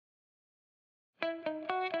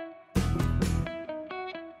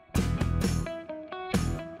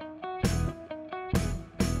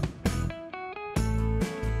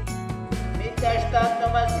Mit der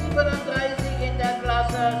Startnummer 37 in der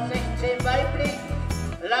Klasse 16 weiblich,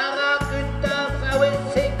 Lara Günther,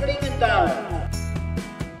 VSC Klingenthal.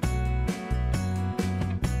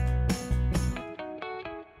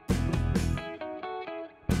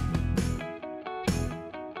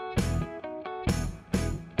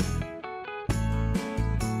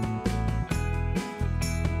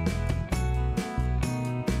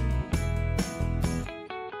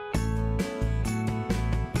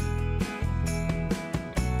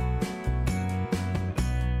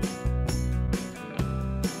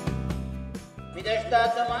 Mit der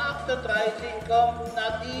Startnummer 38 kommt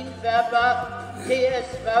Nadine Verbach,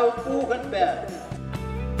 TSV Buchenberg.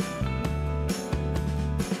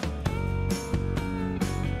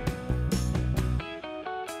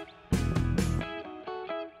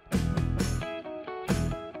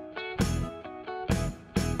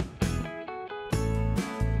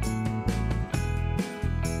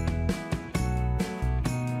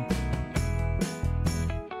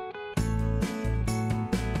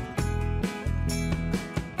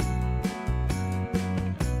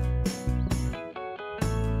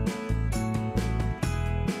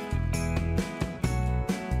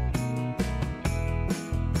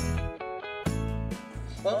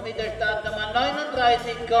 Und mit der Startnummer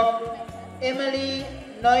 39 kommt Emily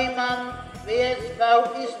Neumann,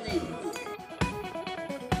 WSV ist nicht.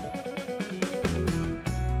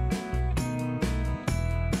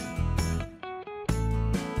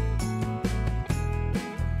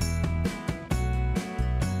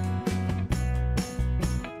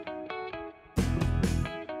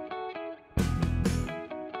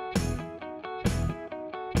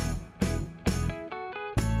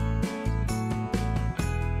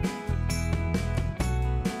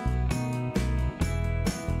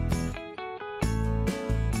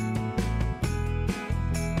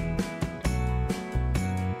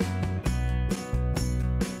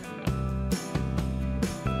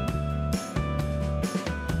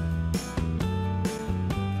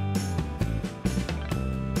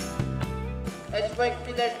 Es folgt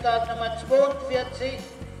mit der Startnummer 42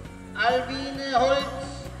 Alvine Holz,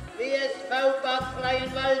 WSV Bad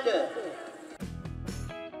Freienwalde.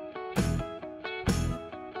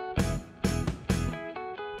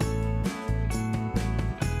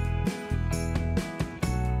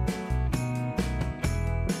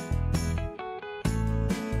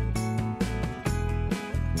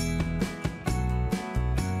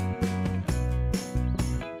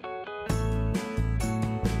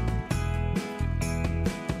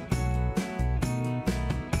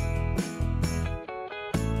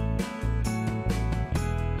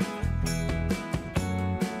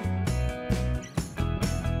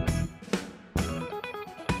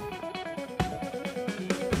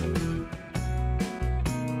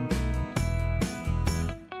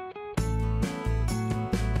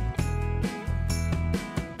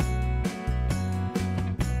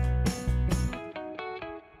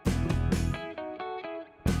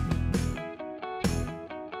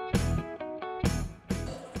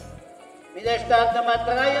 Mit der Startnummer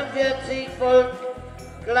 43 folgt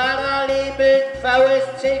Clara Lebel,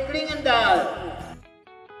 VSC Klingenthal.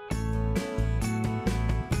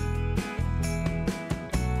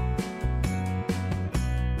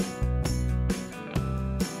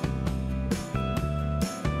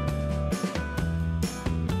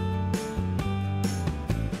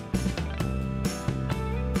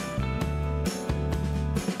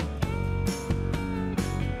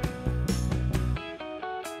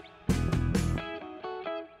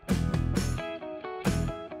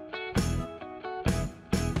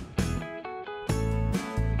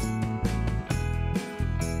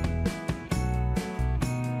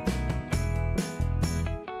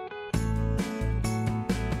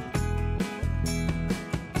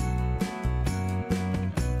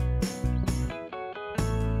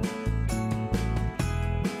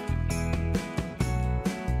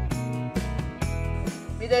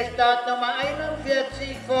 Mit der Startnummer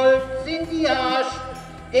 41 folgt Cindy Hasch,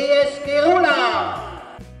 DSG Hula.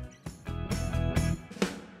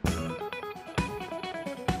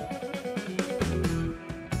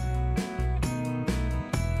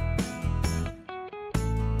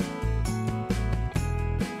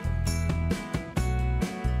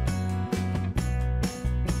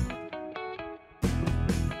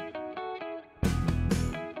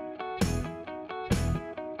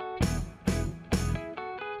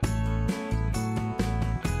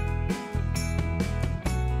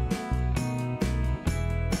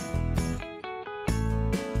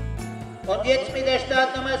 Und jetzt mit der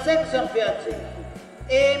Startnummer 46.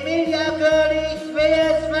 Emilia Görlich,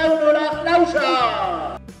 WSV 08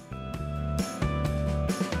 Lauscher.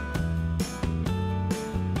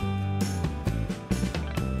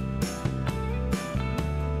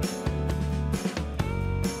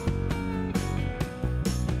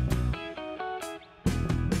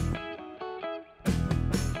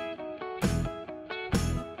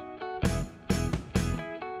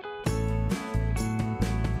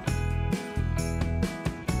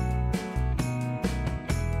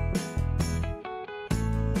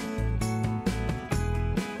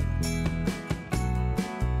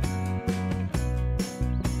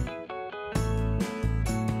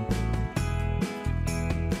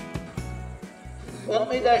 Und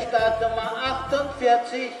mit der Startnummer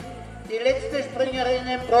 48, die letzte Springerin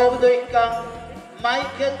im Probedurchgang,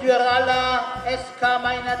 Maike Düralla, SK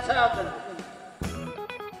Meiner Zarten.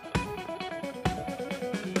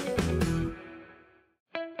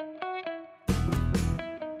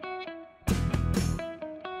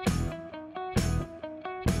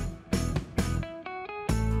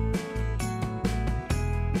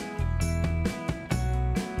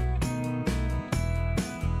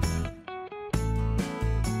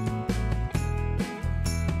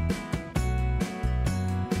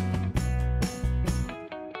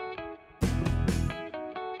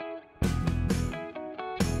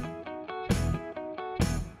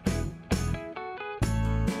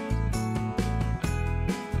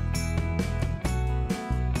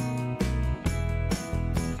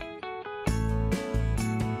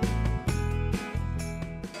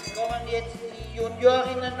 Jetzt die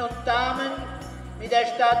Juniorinnen und Damen mit der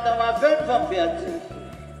Startnummer 45.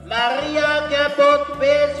 Maria Gerbot,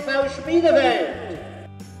 WSV Schmiedewelt.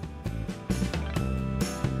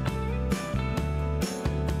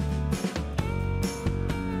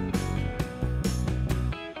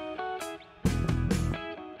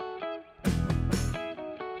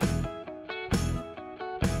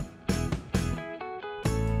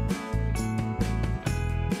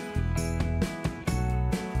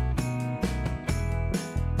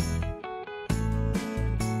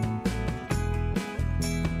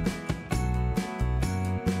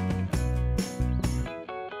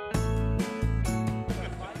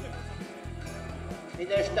 Mit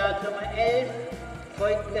der Startnummer 11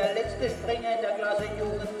 folgt der letzte Springer in der Klasse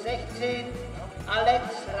Jugend 16, Alex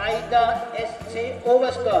Reiter, SC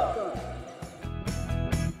Oberstdorf.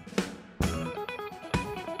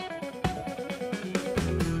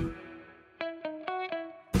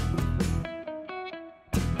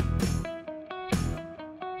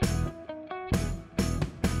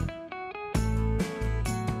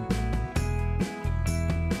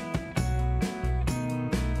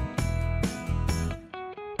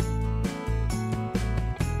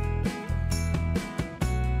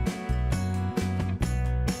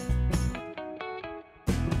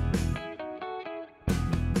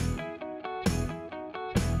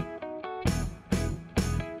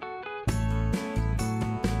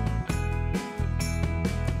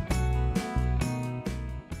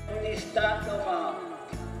 Startnummer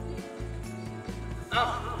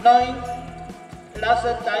 8, 9,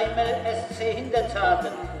 Lasse Daimel, SC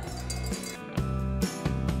Hinterzarten.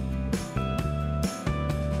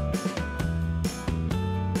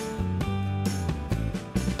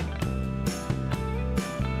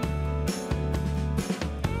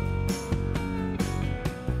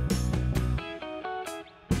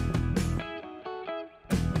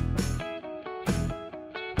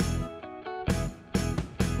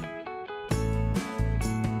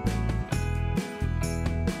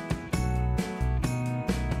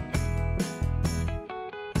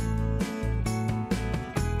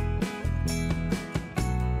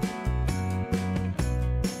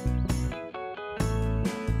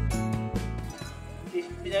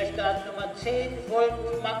 Mit der Startnummer 10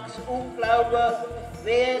 folgt Max Unglaube,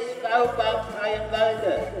 WSV Bad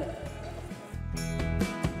Freienwalde.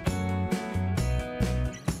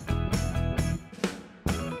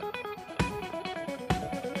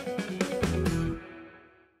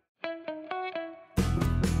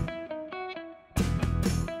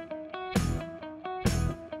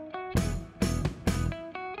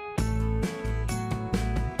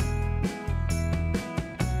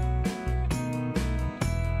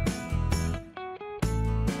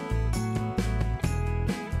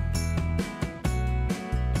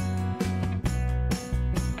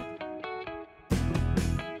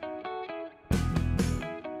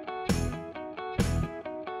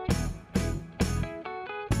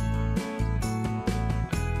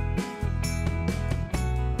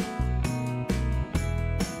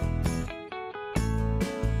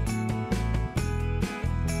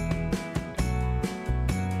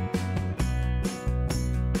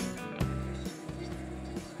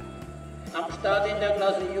 Start in der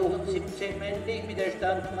Klasse Jugend 17 männlich mit der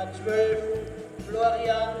Startnummer 12,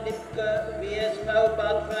 Florian Lipke, WSV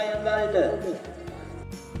Bad Freienwalde.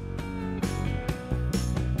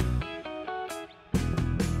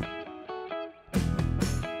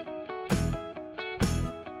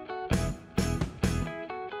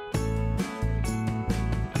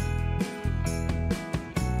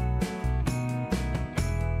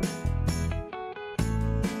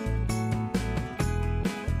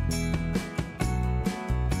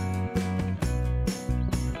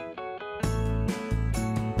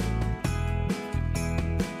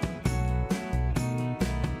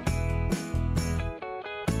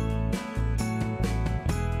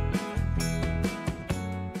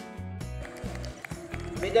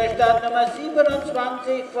 Mit der Startnummer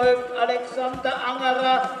 27 folgt Alexander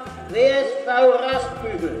Angerer, WSV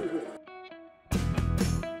Rastbügel.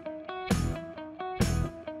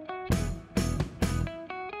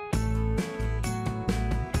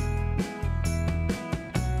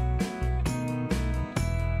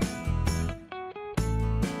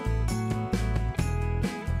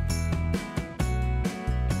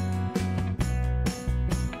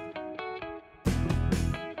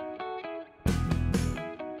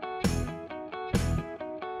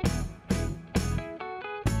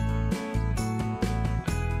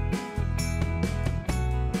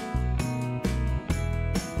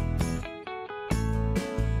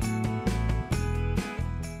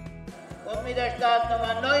 Mit der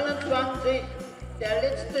Startnummer 29, der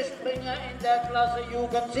letzte Springer in der Klasse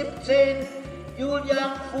Jugend 17,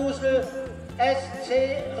 Julian Fusel,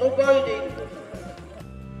 SC Rubolding.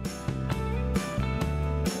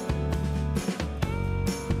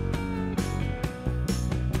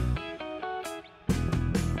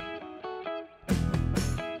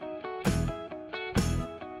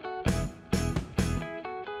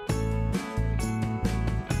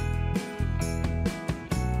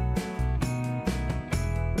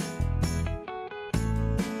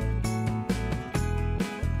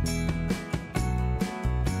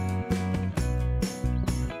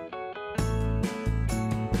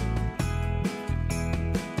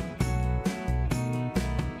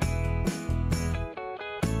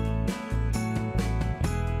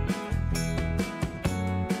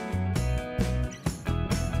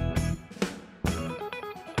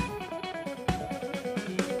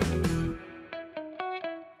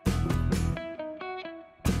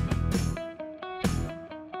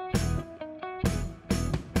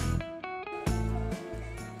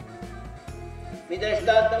 Mit der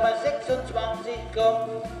Startnummer 26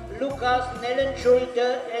 kommt Lukas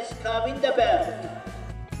Nellenschulte, SK Winterberg.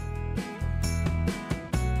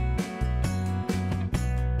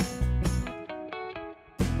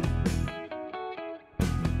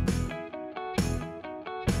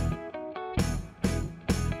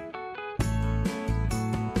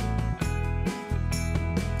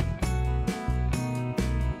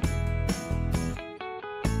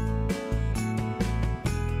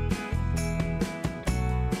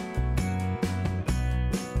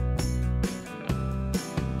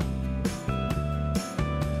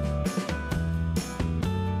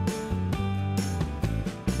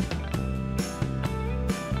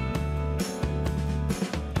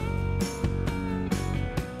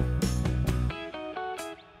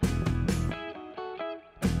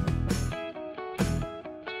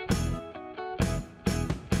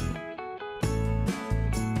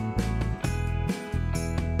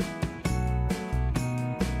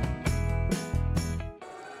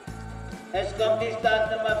 Es kommt die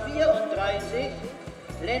Startnummer 34,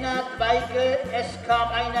 Lennart Weigel, SK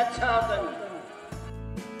Meinerzhagen.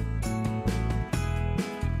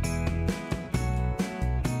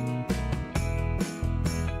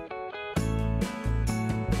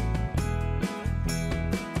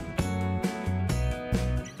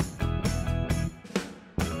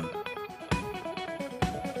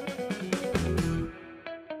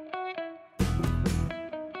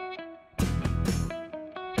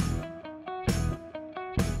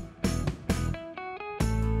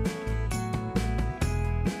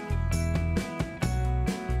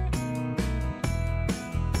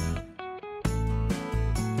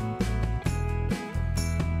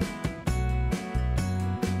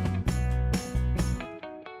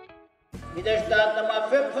 Mit der Startnummer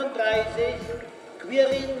 35,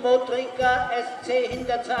 Quirin Motrika, SC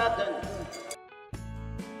Hinterzarten.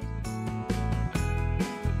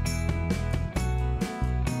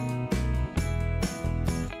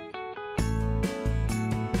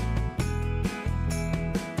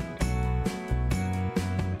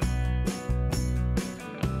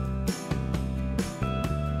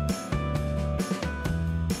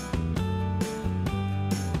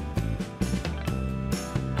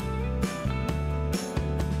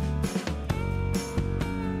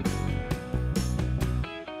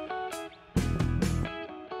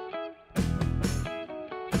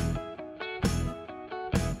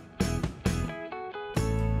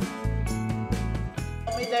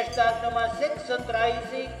 der Startnummer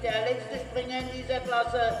 36, der letzte Springer in dieser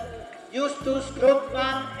Klasse, Justus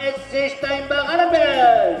Grundmann, SC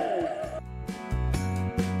Steinbach-Annenberg.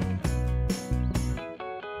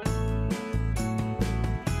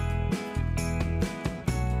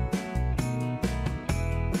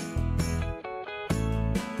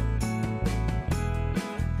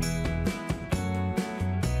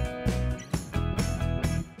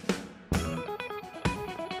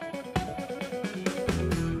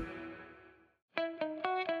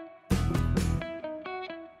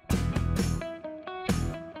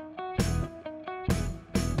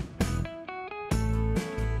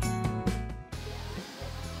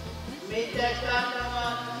 Mit der Startnummer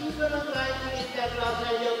 37 in der Klasse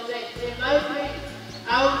J16 weiblich,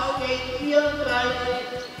 aus geht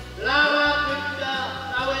 34, Lara Günther,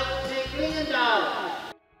 VfC Klingendal.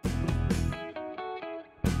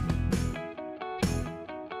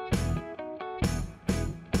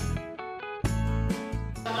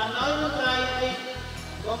 Nummer 39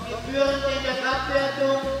 kommt die Führende in der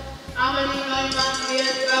Cup-Wertung, Amelie Neumann,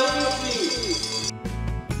 WSV.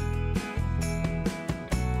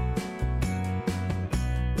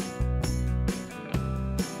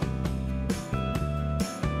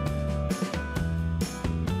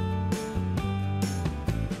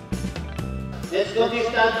 Jetzt kommt die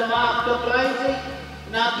Startnummer 38,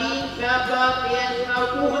 Nadine Ferber, WSV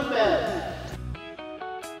Buchenberg.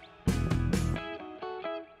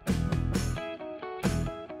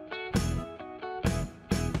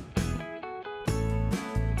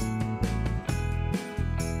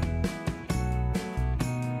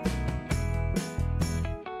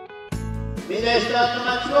 Mit der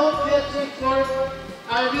Startnummer 42 folgt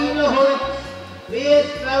Alvine Holz,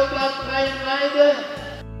 WSV Bad Freienwalde.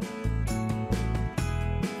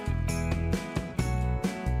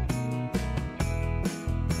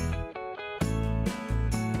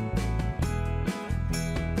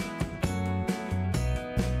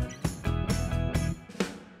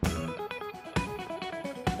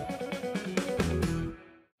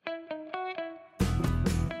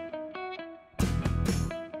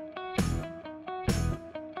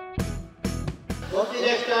 Und in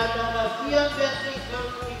der Startnummer 44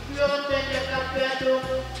 kommt die Führende in der Cup-Wertung,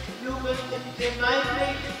 Jugend 17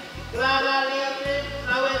 weiblich, Clara Lehmann,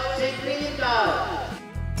 VSC Klingendal.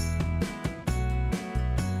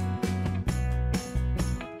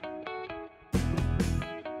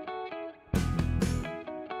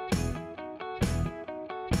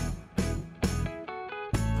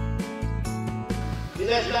 In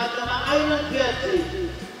der Startnummer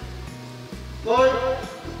 41 folgt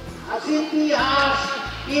Cindy Haas,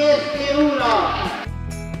 ISG Rula.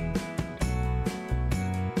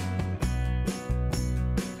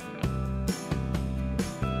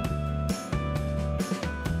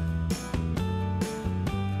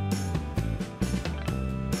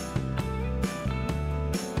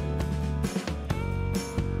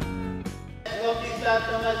 Jetzt kommt die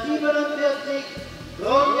Startnummer 47,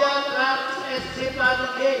 Ronja Max SC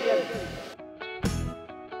Badenkirchen.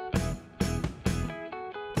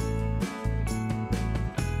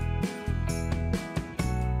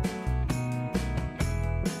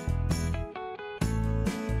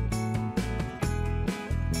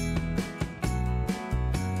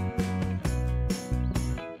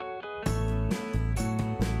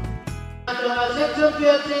 Nummer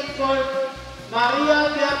 46 folgt Maria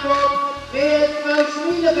Gerburg, WSV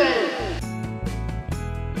Schmiedefeld.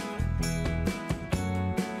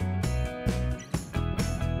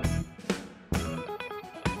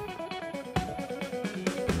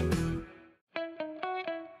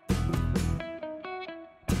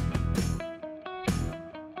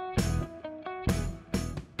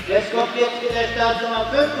 Es kommt jetzt wieder Startnummer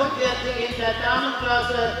 45 in der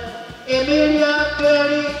Damenklasse, Emilia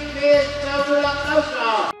Görlich, WSV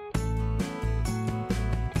Ausschlag.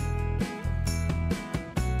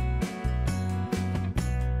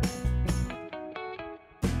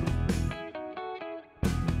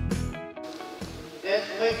 Es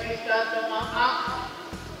spricht die Startnummer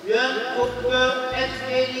 8, Jörn Kupke,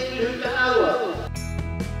 SG Niedelhütte Aue.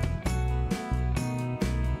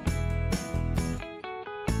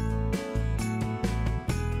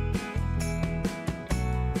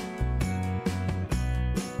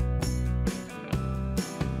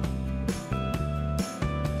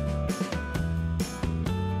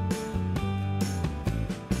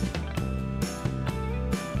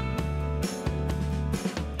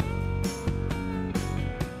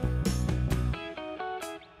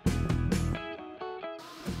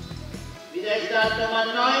 Der Startnummer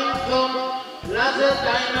 9 kommt Lasse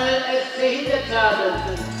Daimel, SC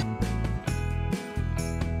Hinterzarten.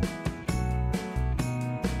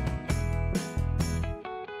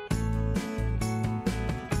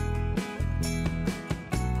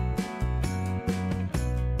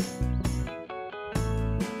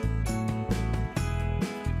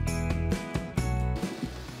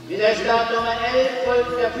 der Startnummer 11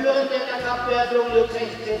 folgt der Führende der Cup-Wertung mit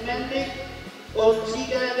 16 männlich und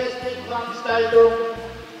Sieger der gestrigen Veranstaltung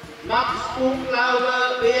Max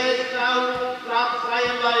Unglaube, WSV, Bad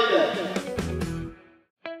Freienwalde.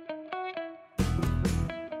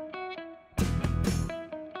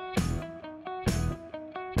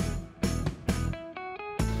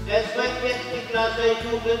 Es folgt jetzt die Klasse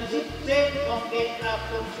Jugend 17 vom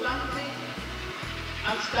G28.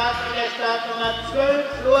 Am Start mit der Startnummer 12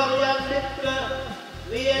 Florian Lipke,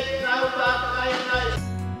 WSV Bad Freienwalde.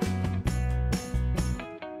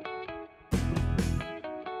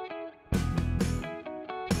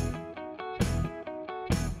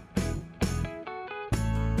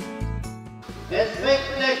 Es folgt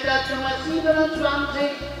mit der Startnummer 27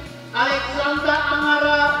 Alexander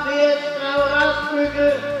Aber, WSV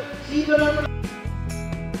Rasbügel, 27.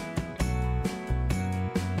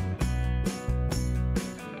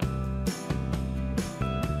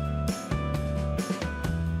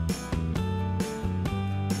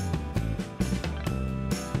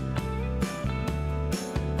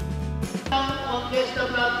 Und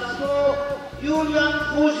gestern Platz 2 Julian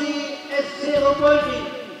Fusi, SC Roboldi.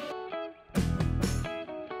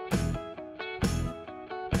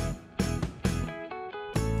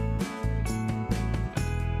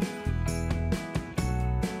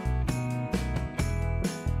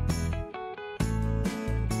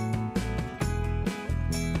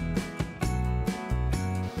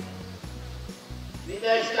 Mit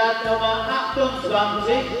der Startnummer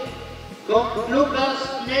 28 kommt Lukas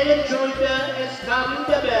Nellenschulter, SK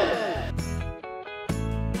Winterberg.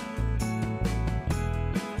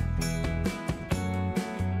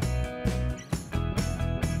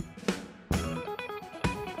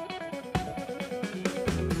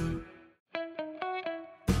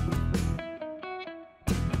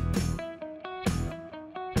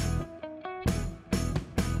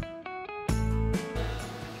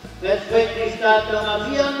 Es folgt die Startnummer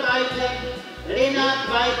 34, Lena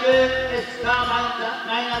Weigel, SK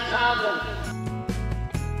Meinerzhagen.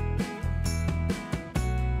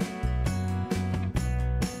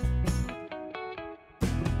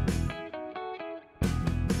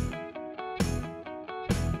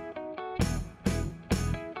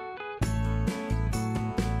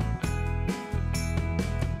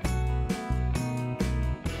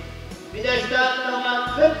 Mit der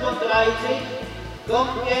Startnummer 35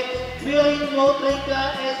 kommt jetzt Führing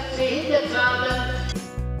Motriker, SC Hinterzahlen.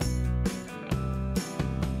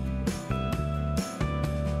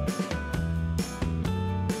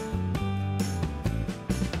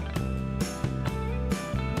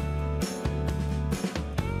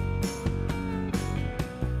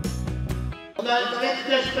 Und als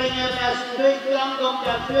letzter Springer im ersten Durchgang kommt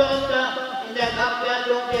der Führende in der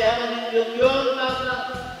Cup-Wertung der Herren in Juniorenklasse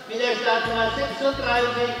mit der Startnummer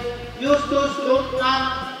 36 Justus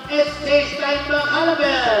Grundmann, SC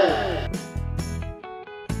Steinbach-Halleberg.